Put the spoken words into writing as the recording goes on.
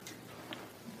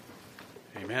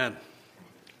Amen.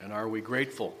 And are we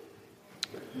grateful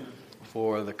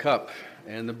for the cup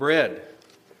and the bread,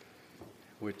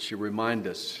 which remind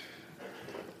us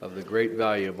of the great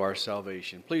value of our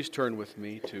salvation? Please turn with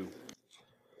me to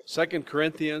 2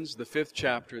 Corinthians, the 5th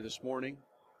chapter this morning.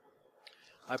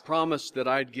 I promised that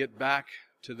I'd get back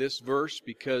to this verse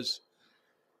because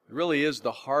it really is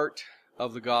the heart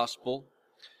of the gospel.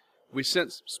 We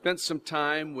spent some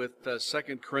time with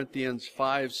 2 Corinthians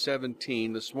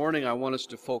 5:17. This morning I want us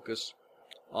to focus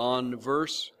on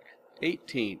verse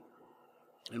 18.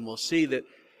 And we'll see that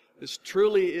this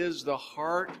truly is the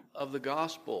heart of the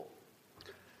gospel.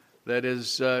 That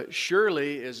is,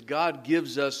 surely as God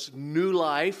gives us new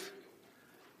life,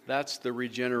 that's the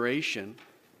regeneration,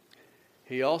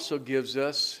 He also gives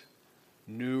us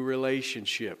new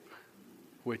relationship,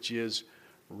 which is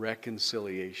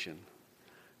reconciliation.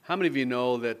 How many of you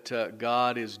know that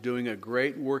God is doing a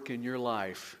great work in your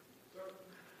life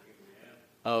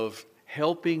of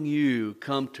helping you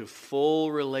come to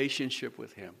full relationship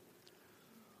with Him?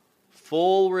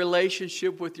 Full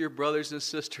relationship with your brothers and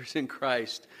sisters in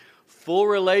Christ. Full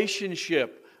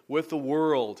relationship with the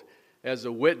world as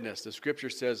a witness. The Scripture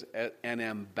says an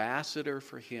ambassador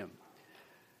for Him.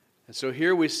 And so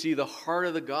here we see the heart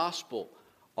of the gospel,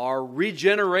 our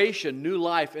regeneration, new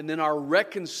life, and then our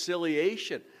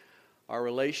reconciliation, our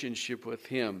relationship with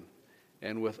Him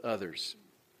and with others.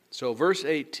 So verse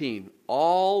 18,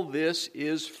 all this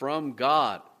is from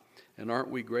God, and aren't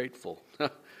we grateful,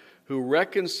 who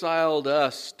reconciled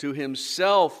us to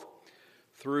Himself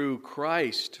through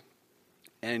Christ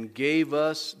and gave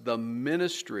us the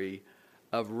ministry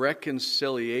of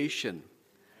reconciliation,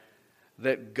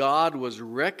 that God was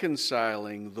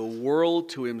reconciling the world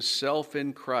to Himself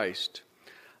in Christ,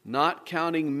 not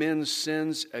counting men's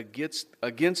sins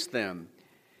against them,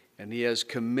 and He has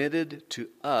committed to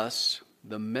us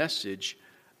the message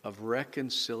of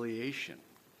reconciliation.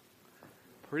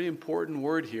 Pretty important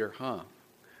word here, huh?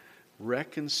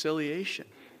 Reconciliation.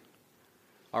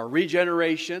 Our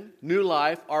regeneration, new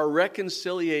life, our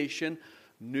reconciliation,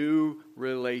 new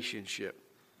relationship.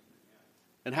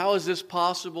 And how is this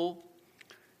possible?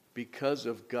 Because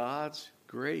of God's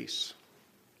grace.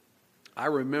 I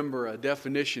remember a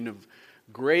definition of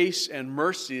grace and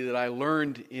mercy that I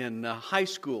learned in high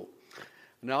school.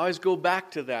 And I always go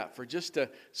back to that for just a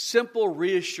simple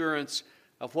reassurance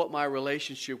of what my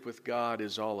relationship with God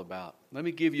is all about. Let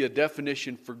me give you a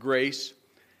definition for grace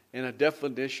and a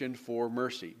definition for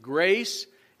mercy. Grace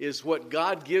is what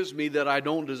God gives me that I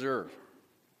don't deserve.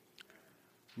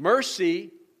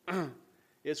 Mercy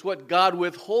is what God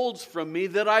withholds from me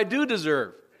that I do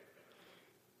deserve.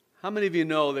 How many of you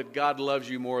know that God loves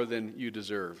you more than you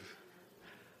deserve?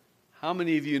 How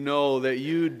many of you know that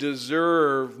you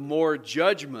deserve more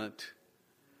judgment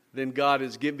than God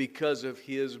has given because of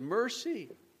His mercy?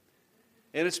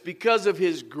 And it's because of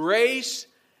His grace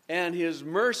and His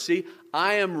mercy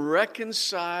I am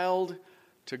reconciled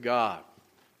to God.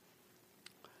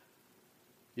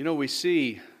 You know, we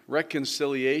see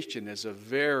reconciliation as a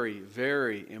very,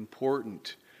 very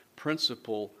important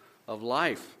principle of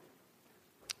life.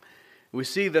 We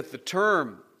see that the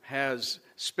term has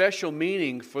special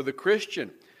meaning for the Christian,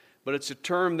 but it's a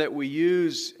term that we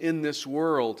use in this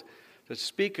world to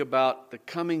speak about the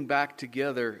coming back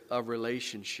together of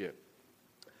relationship.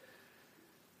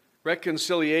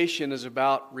 Reconciliation is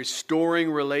about restoring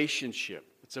relationship.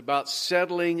 It's about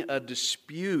settling a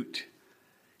dispute.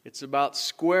 It's about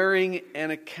squaring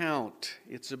an account.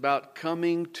 It's about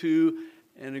coming to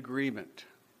an agreement.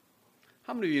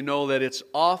 How many of you know that it's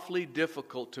awfully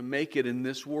difficult to make it in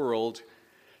this world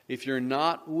if you're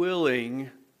not willing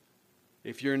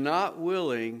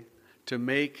to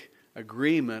make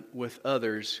agreement with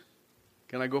others?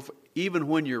 Can I go for, even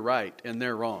when you're right and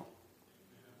they're wrong?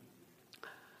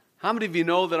 How many of you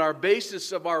know that our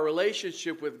basis of our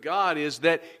relationship with God is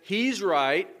that He's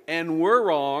right and we're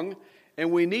wrong,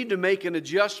 and we need to make an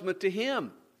adjustment to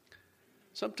Him?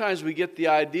 Sometimes we get the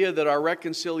idea that our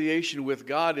reconciliation with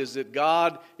God is that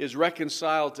God is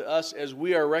reconciled to us as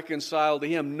we are reconciled to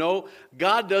Him. No,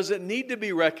 God doesn't need to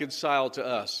be reconciled to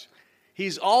us.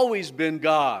 He's always been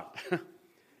God.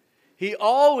 He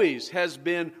always has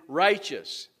been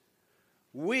righteous.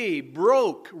 We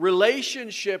broke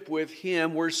relationship with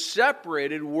Him. We're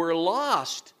separated. We're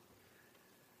lost.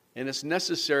 And it's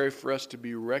necessary for us to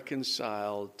be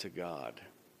reconciled to God.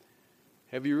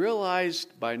 Have you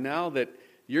realized by now that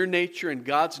your nature and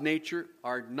God's nature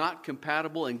are not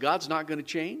compatible and God's not going to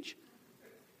change?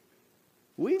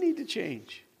 We need to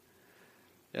change.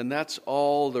 And that's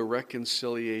all the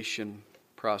reconciliation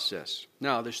process.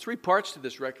 Now, there's three parts to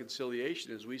this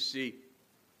reconciliation as we see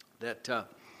that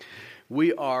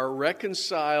We are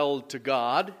reconciled to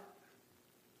God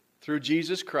through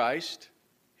Jesus Christ,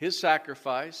 His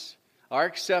sacrifice, our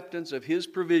acceptance of His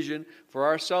provision for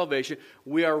our salvation.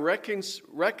 We are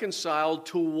reconciled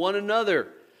to one another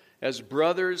as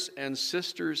brothers and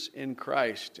sisters in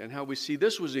Christ. And how we see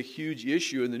this was a huge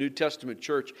issue in the New Testament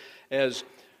church, as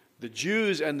the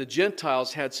Jews and the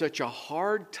Gentiles had such a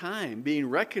hard time being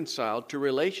reconciled to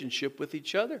relationship with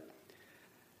each other.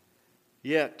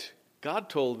 Yet God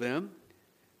told them,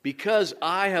 because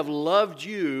I have loved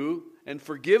you and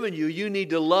forgiven you, you need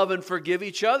to love and forgive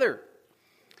each other.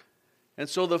 And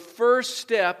so the first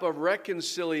step of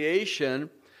reconciliation,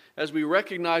 as we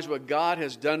recognize what God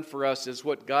has done for us, is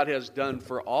what God has done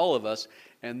for all of us.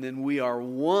 And then we are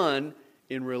one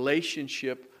in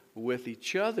relationship with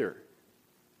each other.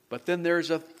 But then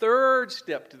there's a third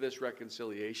step to this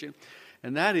reconciliation.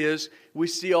 And that is, we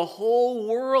see a whole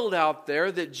world out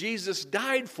there that Jesus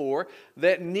died for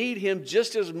that need Him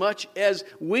just as much as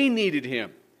we needed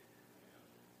Him.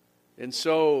 And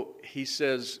so He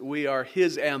says we are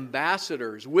His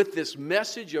ambassadors with this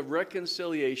message of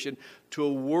reconciliation to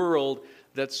a world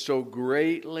that so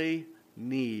greatly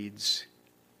needs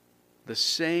the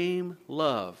same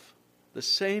love, the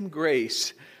same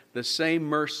grace, the same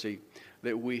mercy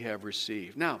that we have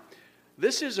received. Now,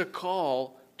 this is a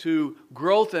call to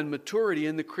growth and maturity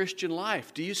in the Christian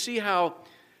life. Do you see how,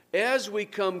 as we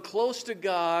come close to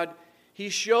God, He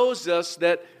shows us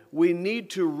that we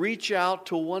need to reach out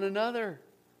to one another.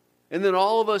 And then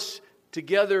all of us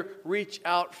together reach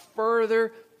out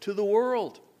further to the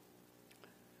world.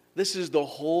 This is the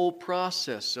whole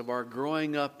process of our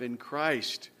growing up in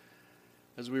Christ,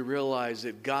 as we realize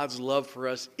that God's love for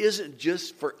us isn't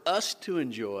just for us to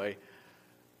enjoy,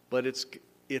 but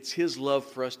it's His love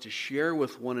for us to share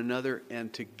with one another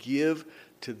and to give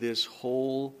to this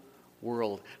whole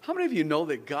world. How many of you know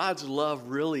that God's love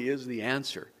really is the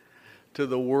answer to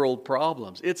the world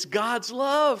problems? It's God's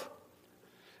love.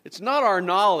 It's not our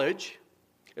knowledge.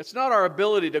 It's not our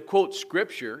ability to quote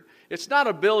Scripture. It's not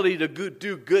ability to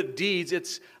do good deeds.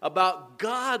 It's about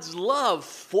God's love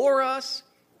for us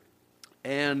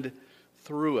and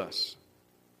through us.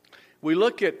 We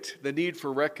look at the need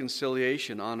for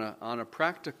reconciliation on a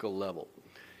practical level.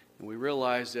 And we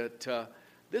realize that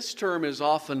this term is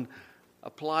often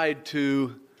applied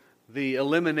to the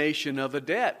elimination of a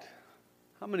debt.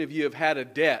 How many of you have had a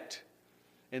debt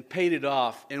and paid it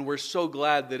off and were so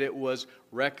glad that it was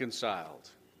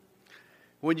reconciled?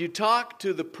 When you talk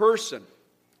to the person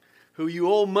who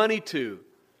you owe money to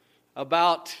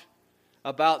about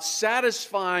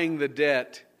satisfying the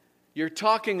debt, you're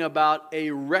talking about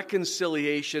a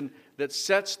reconciliation that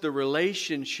sets the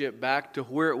relationship back to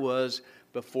where it was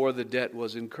before the debt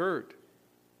was incurred.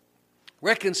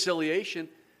 Reconciliation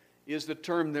is the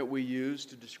term that we use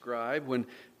to describe when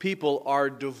people are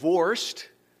divorced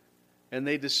and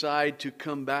they decide to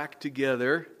come back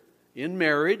together in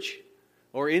marriage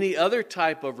or any other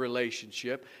type of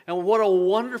relationship. And what a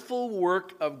wonderful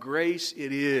work of grace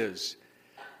it is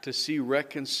to see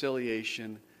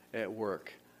reconciliation at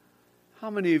work. How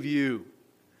many of you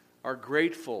are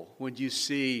grateful when you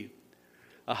see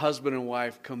a husband and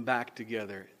wife come back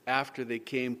together after they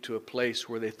came to a place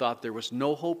where they thought there was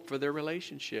no hope for their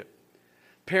relationship?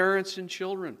 Parents and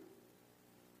children,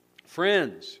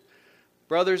 friends,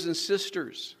 brothers and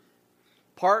sisters,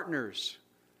 partners.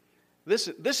 This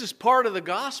is part of the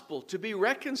gospel, to be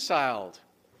reconciled.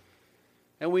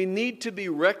 And we need to be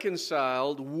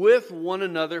reconciled with one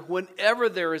another whenever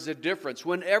there is a difference,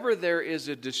 whenever there is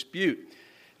a dispute.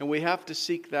 And we have to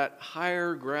seek that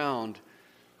higher ground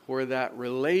where that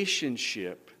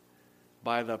relationship,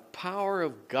 by the power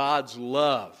of God's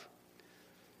love,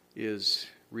 is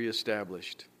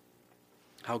reestablished.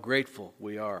 How grateful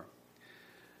we are.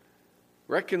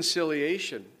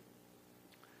 Reconciliation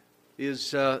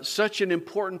is such an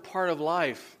important part of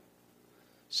life.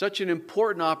 Such an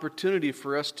important opportunity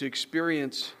for us to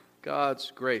experience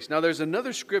God's grace. Now, there's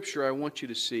another scripture I want you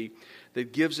to see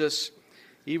that gives us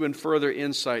even further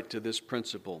insight to this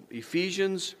principle.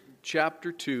 Ephesians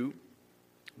chapter 2,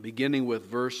 beginning with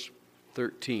verse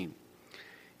 13.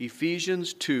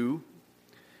 Ephesians 2,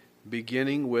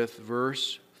 beginning with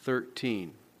verse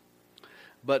 13.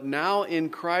 But now in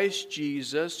Christ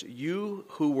Jesus, you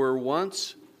who were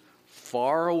once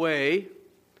far away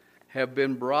have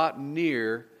been brought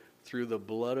near through the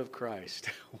blood of Christ.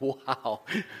 Wow.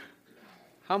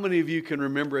 How many of you can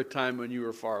remember a time when you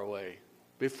were far away?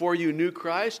 Before you knew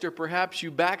Christ, or perhaps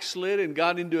you backslid and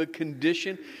got into a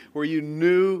condition where you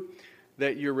knew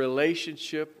that your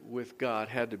relationship with God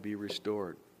had to be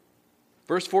restored.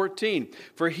 Verse 14,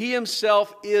 for He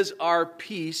Himself is our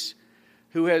peace,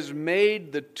 who has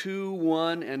made the two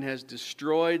one and has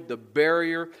destroyed the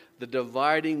barrier, the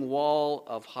dividing wall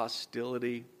of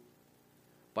hostility,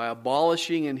 by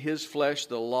abolishing in his flesh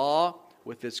the law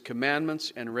with its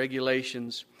commandments and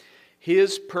regulations.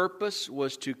 His purpose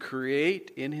was to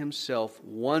create in himself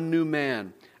one new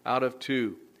man out of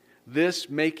two, this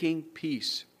making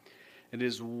peace. It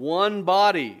is one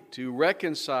body to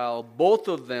reconcile both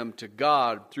of them to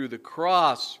God through the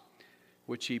cross,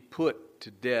 which he put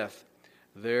to death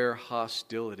their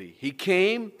hostility. He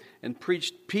came and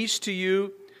preached peace to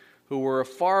you who were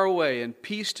far away and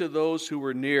peace to those who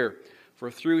were near.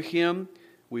 For through him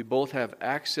we both have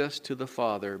access to the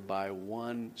Father by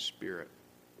one Spirit.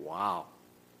 Wow.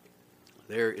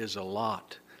 There is a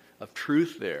lot of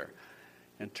truth there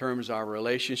in terms of our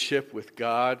relationship with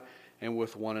God and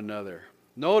with one another.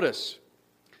 Notice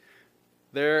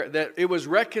there that it was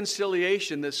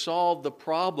reconciliation that solved the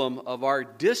problem of our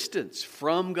distance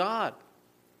from God.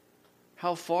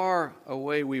 How far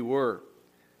away we were.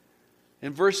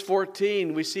 In verse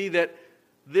 14, we see that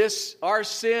our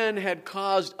sin had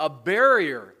caused a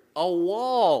barrier, a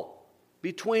wall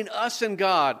between us and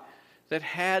God that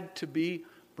had to be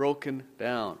broken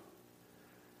down.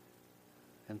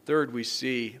 And third, we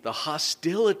see the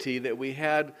hostility that we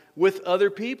had with other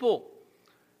people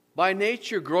by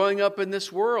nature growing up in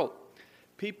this world.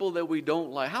 People that we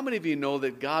don't like. How many of you know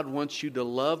that God wants you to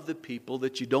love the people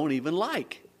that you don't even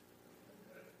like?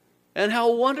 And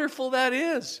how wonderful that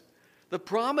is. The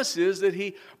promise is that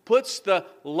he puts the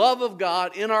love of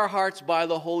God in our hearts by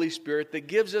the Holy Spirit that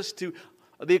gives us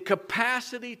the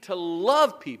capacity to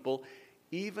love people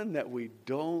even that we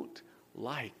don't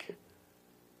like.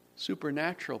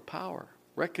 Supernatural power,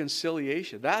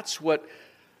 reconciliation. That's what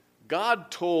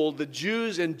God told the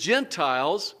Jews and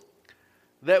Gentiles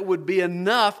that would be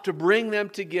enough to bring them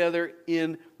together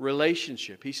in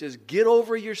relationship. He says, get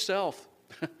over yourself.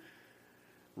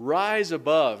 Rise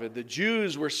above. And the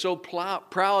Jews were so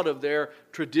proud of their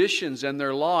traditions and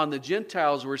their law, and the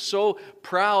Gentiles were so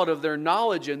proud of their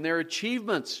knowledge and their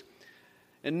achievements.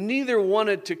 And neither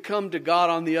wanted to come to God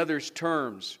on the other's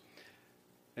terms.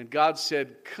 And God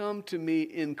said, come to me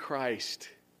in Christ.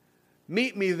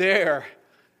 Meet me there,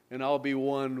 and I'll be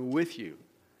one with you.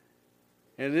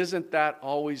 And isn't that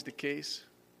always the case?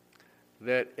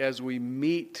 That as we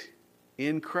meet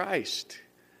in Christ,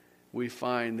 we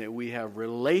find that we have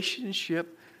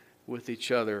relationship with each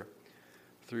other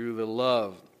through the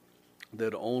love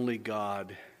that only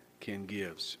God can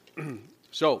give.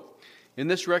 So, in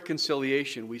this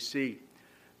reconciliation, we see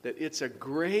that it's a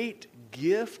great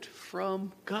gift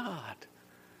from God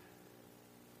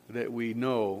that we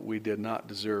know we did not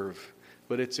deserve.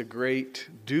 But it's a great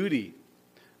duty,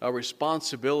 a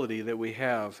responsibility that we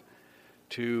have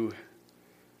to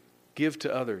give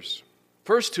to others.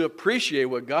 First, to appreciate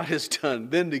what God has done,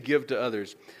 then to give to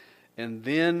others, and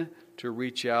then to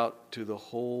reach out to the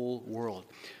whole world.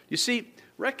 You see,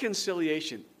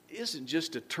 reconciliation isn't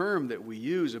just a term that we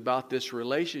use about this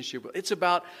relationship. It's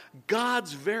about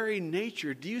God's very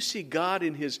nature. Do you see God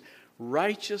in his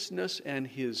righteousness and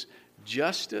his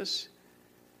justice?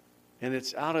 And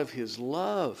it's out of his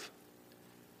love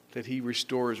that he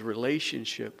restores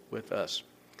relationship with us.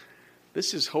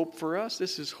 This is hope for us.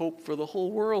 This is hope for the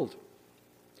whole world.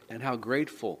 And how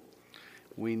grateful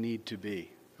we need to be.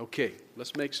 Okay,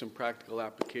 let's make some practical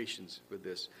applications with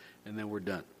this, and then we're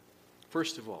done.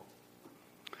 First of all,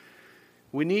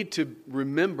 we need to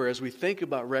remember as we think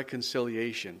about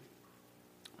reconciliation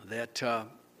that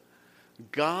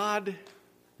God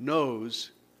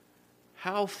knows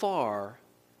how far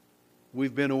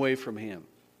we've been away from him,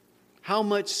 how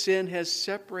much sin has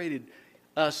separated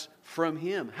us from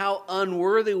him, how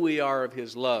unworthy we are of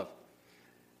his love.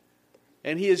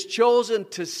 And he has chosen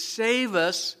to save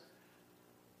us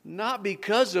not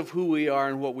because of who we are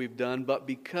and what we've done, but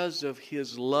because of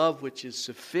his love, which is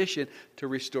sufficient to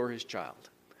restore his child.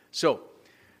 So,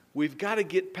 we've got to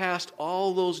get past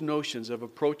all those notions of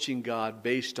approaching God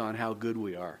based on how good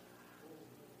we are.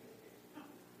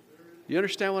 You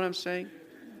understand what I'm saying?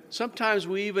 Sometimes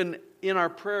we even, in our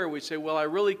prayer, we say, well, I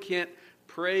really can't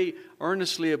pray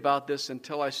earnestly about this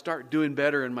until I start doing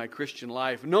better in my Christian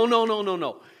life.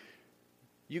 No.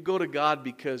 You go to God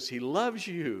because he loves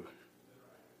you.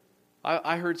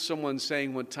 I heard someone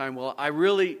saying one time, well, I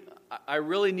really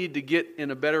need to get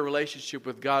in a better relationship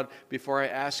with God before I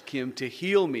ask him to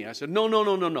heal me. I said,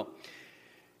 no.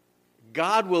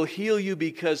 God will heal you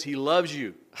because he loves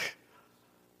you,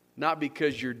 not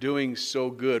because you're doing so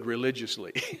good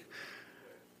religiously.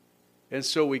 And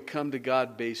so we come to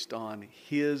God based on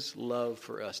his love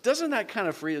for us. Doesn't that kind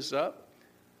of free us up?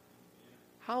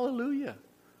 Hallelujah.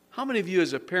 How many of you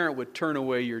as a parent would turn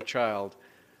away your child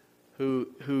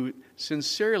who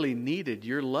sincerely needed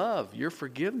your love, your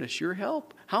forgiveness, your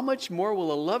help? How much more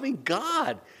will a loving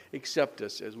God accept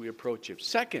us as we approach Him?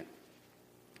 Second,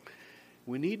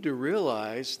 we need to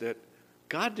realize that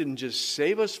God didn't just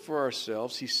save us for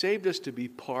ourselves. He saved us to be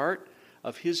part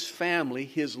of His family,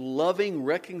 His loving,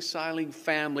 reconciling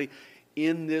family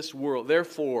in this world.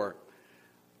 Therefore,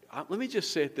 let me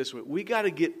just say it this way. We got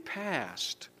to get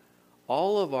past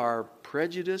all of our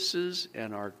prejudices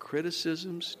and our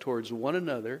criticisms towards one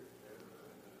another.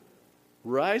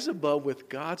 Rise above with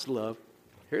God's love.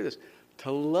 Hear this.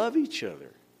 To love each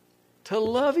other. To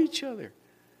love each other.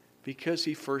 Because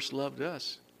He first loved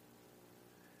us.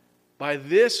 By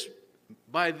this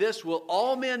will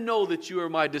all men know that you are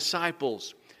my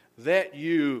disciples, that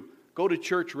you go to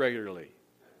church regularly.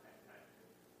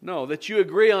 No, that you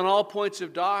agree on all points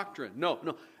of doctrine.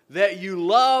 No, that you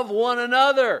love one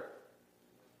another.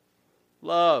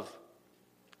 Love.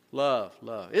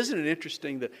 Isn't it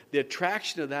interesting that the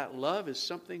attraction of that love is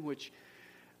something which,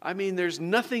 there's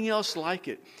nothing else like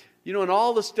it. In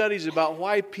all the studies about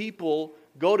why people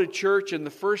go to church in the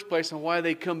first place and why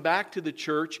they come back to the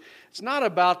church, it's not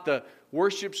about the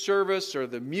worship service or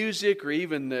the music or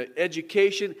even the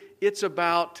education. It's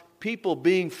about people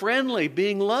being friendly,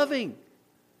 being loving.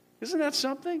 Isn't that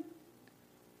something?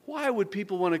 Why would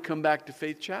people want to come back to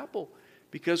Faith Chapel?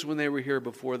 Because when they were here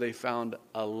before, they found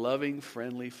a loving,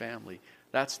 friendly family.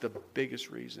 That's the biggest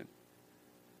reason.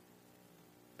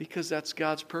 Because that's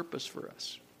God's purpose for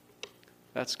us.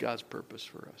 That's God's purpose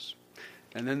for us.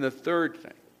 And then the third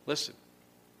thing, listen.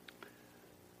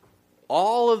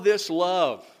 All of this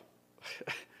love,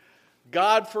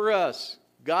 God for us,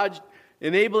 God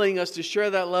enabling us to share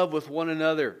that love with one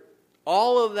another.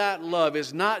 All of that love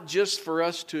is not just for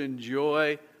us to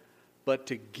enjoy, but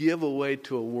to give away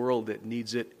to a world that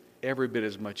needs it every bit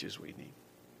as much as we need.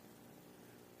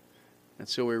 And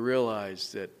so we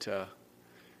realize that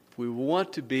if we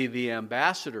want to be the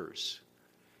ambassadors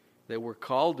that we're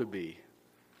called to be,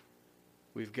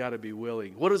 we've got to be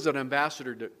willing. What does an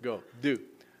ambassador do?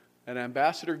 An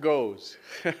ambassador goes,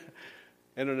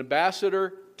 and an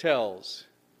ambassador tells.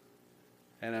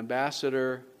 An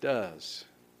ambassador does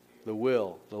the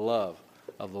will, the love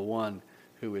of the one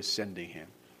who is sending him.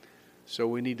 So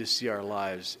we need to see our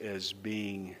lives as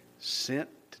being sent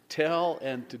to tell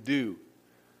and to do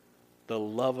the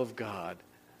love of God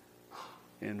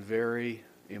in very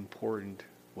important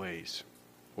ways.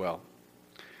 Well,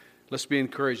 let's be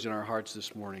encouraged in our hearts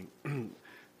this morning.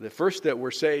 The first, that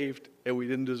we're saved and we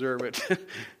didn't deserve it.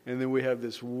 And then we have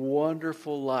this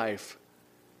wonderful life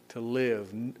to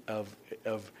live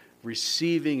of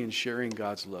receiving and sharing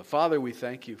God's love. Father, we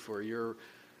thank you for your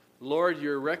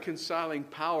reconciling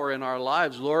power in our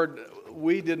lives. Lord,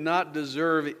 we did not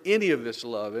deserve any of this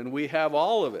love, and we have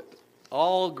all of it.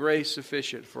 All grace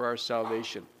sufficient for our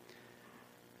salvation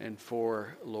and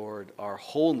for, Lord, our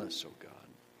wholeness, oh God.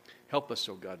 Help us,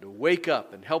 oh God, to wake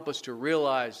up and help us to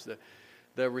realize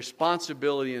the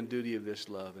responsibility and duty of this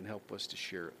love, and help us to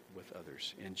share it with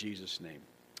others. In Jesus' name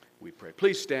we pray.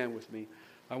 Please stand with me.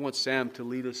 I want Sam to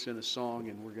lead us in a song,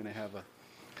 and we're going to have a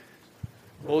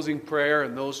closing prayer.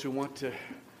 And those who want to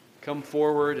come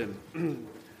forward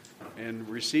and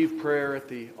receive prayer at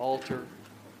the altar,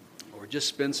 or just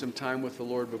spend some time with the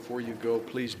Lord before you go,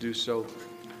 please do so.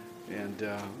 And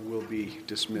we'll be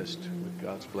dismissed with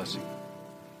God's blessing.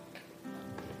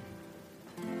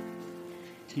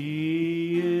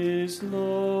 He is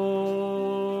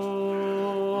Lord.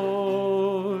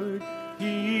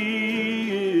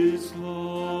 He is Lord.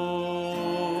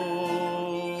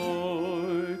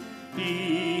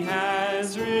 He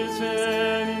has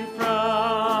risen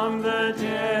from the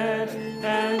dead,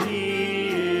 and He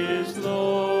is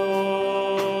Lord.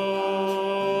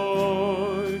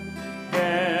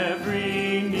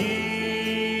 Every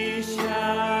knee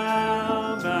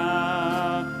shall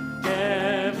bow,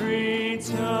 every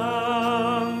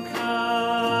tongue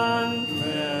confess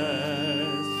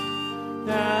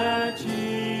that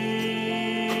Jesus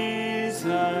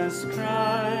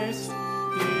Christ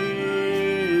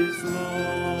is Lord.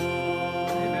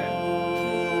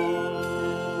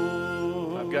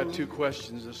 I've got two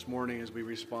questions this morning as we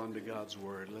respond to God's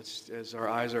word. As our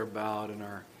eyes are bowed and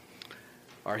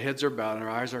our heads are bowed and our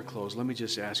eyes are closed, let me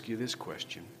just ask you this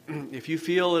question. If you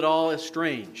feel at all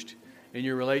estranged in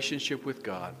your relationship with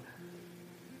God,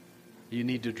 you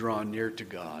need to draw near to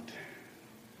God.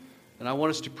 And I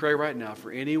want us to pray right now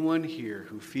for anyone here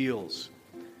who feels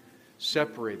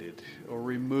separated or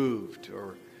removed,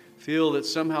 or feel that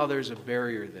somehow there's a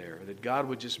barrier there, that God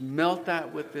would just melt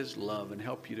that with His love and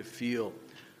help you to feel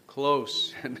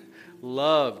close and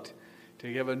loved,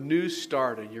 to have a new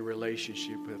start in your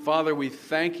relationship. Father, we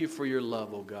thank you for your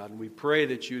love, oh God, and we pray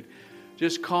that you'd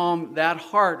just calm that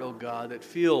heart, oh God, that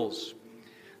feels,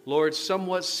 Lord,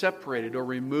 somewhat separated or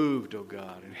removed, oh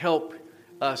God, and help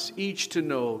us each to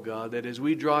know, oh God, that as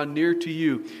we draw near to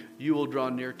you, you will draw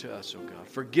near to us, oh God.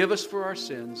 Forgive us for our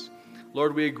sins.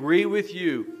 Lord, we agree with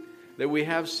you that we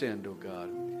have sinned, oh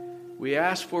God. We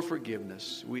ask for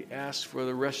forgiveness. We ask for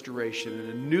the restoration and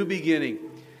a new beginning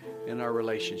in our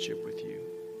relationship with you.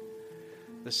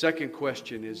 The second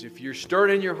question is, if you're stirred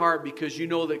in your heart because you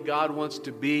know that God wants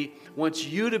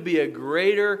you to be a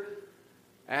greater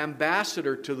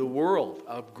ambassador to the world,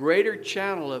 a greater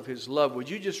channel of his love, would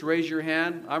you just raise your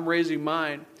hand? I'm raising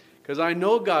mine because I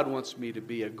know God wants me to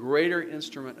be a greater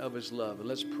instrument of his love. And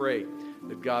let's pray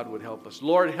that God would help us.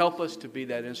 Lord, help us to be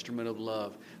that instrument of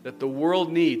love that the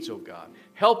world needs, oh God.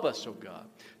 Help us, oh God,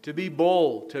 to be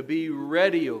bold, to be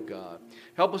ready, oh God.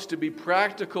 Help us to be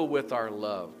practical with our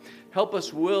love. Help us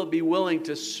be willing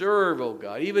to serve, oh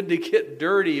God, even to get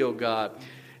dirty, oh God,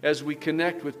 as we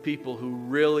connect with people who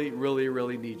really, really,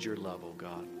 really need your love, oh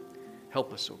God.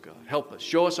 Help us, oh God. Help us.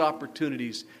 Show us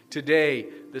opportunities today,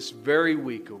 this very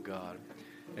week, oh God.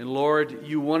 And Lord,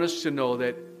 you want us to know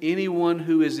that anyone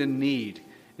who is in need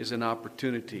is an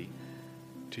opportunity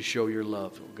to show your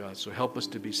love, oh God. So help us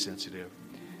to be sensitive.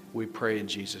 We pray in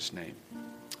Jesus' name.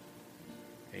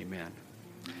 Amen.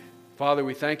 Father,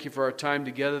 we thank you for our time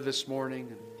together this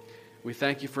morning. We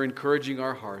thank you for encouraging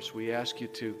our hearts. We ask you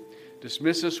to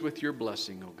dismiss us with your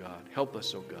blessing, oh God. Help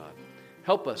us, oh God.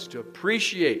 Help us to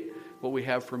appreciate what we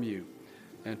have from you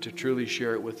and to truly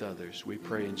share it with others. We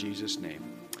pray in Jesus' name.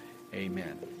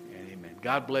 Amen and amen.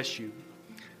 God bless you.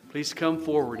 Please come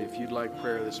forward if you'd like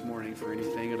prayer this morning for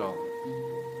anything at all.